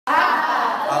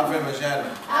Alfred Magenta.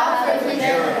 Alfred You're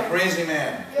Magenta. a crazy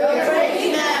man. You're a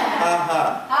crazy man. Ha ha.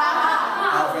 Ha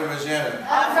ha. Alfred Magenta.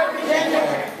 Alfred Magenta.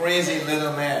 You're a crazy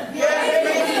little man. You're a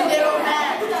crazy little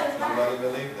man. Nobody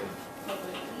believed it.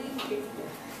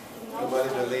 Nobody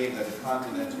believed that the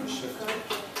continents were shifting.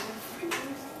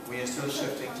 We are still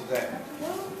shifting today.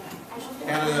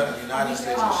 Canada and the United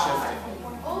States are shifting.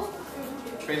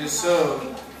 Pretty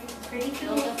soon, here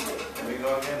we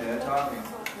go again, they're talking.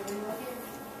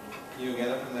 You get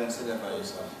up and then sit there by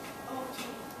yourself.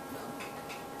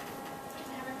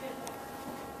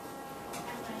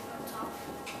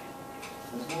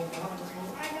 Let's move on, let's move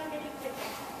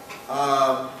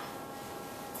on.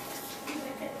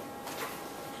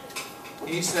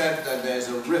 He said that there's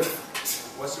a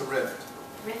rift. What's a rift?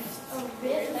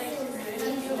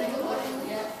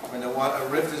 When a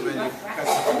rift is when you cut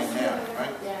something in half,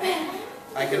 right?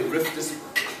 I can rift this,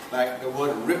 like the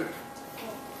word rip.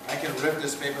 I can rip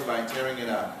this paper by tearing it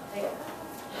out.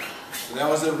 So there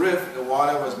was a rift, the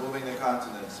water was moving the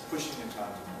continents, pushing the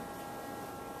continent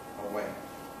away.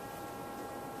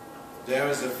 There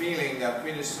is a feeling that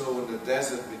pretty soon the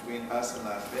desert between us and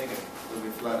Las Vegas will be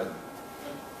flooded.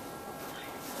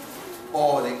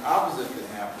 Or the opposite could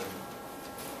happen.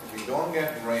 If we don't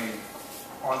get rain,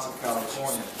 parts of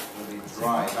California will be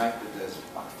dry like the desert.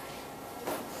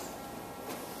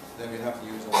 Then we'd have to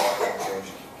use the water in the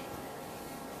ocean.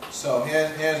 So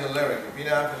here's a lyric. Repeat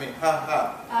after me. Ha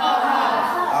ha. Ha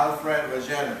ha. Alfred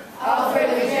Magenta. Alfred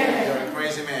Magenta. You're a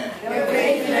crazy man. You're a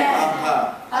crazy man. Ha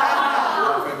ha. Ha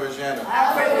ha. Alfred Magenta.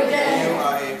 Alfred Magenta. You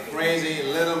are a crazy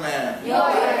little man. You're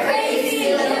a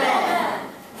crazy little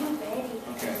man.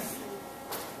 Okay.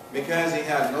 Because he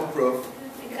had no proof.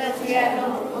 Because he had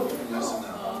no proof. Listen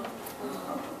now.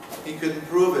 He couldn't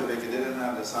prove it because they didn't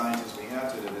have the scientists we had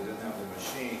today. They didn't have the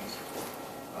machines.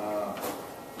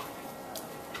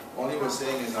 All he was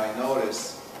saying is, I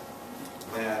noticed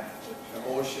that the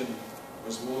ocean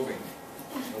was moving,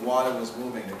 the water was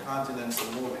moving, the continents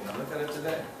were moving. Now look at it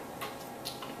today.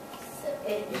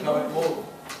 Look how it moved.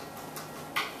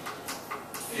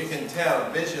 You can tell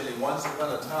visually, once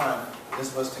upon a time,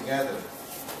 this was together.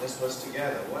 This was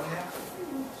together. What happened?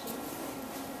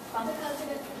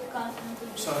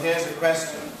 So here's the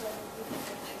question.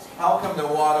 How come the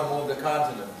water moved the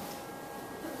continent?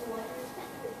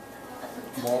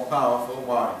 More powerful.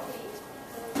 Why?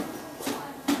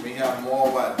 We have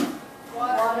more what?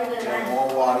 Water than We have land. more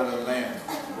water than land.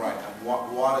 Right. And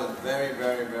water is very,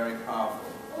 very, very powerful.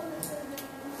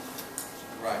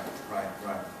 Right.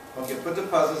 Okay, put the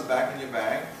puzzles back in your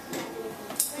bag.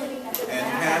 And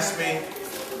pass me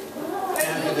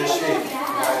the sheet.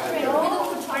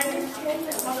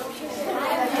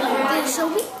 Show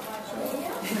me.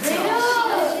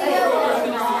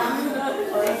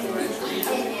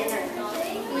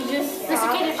 We just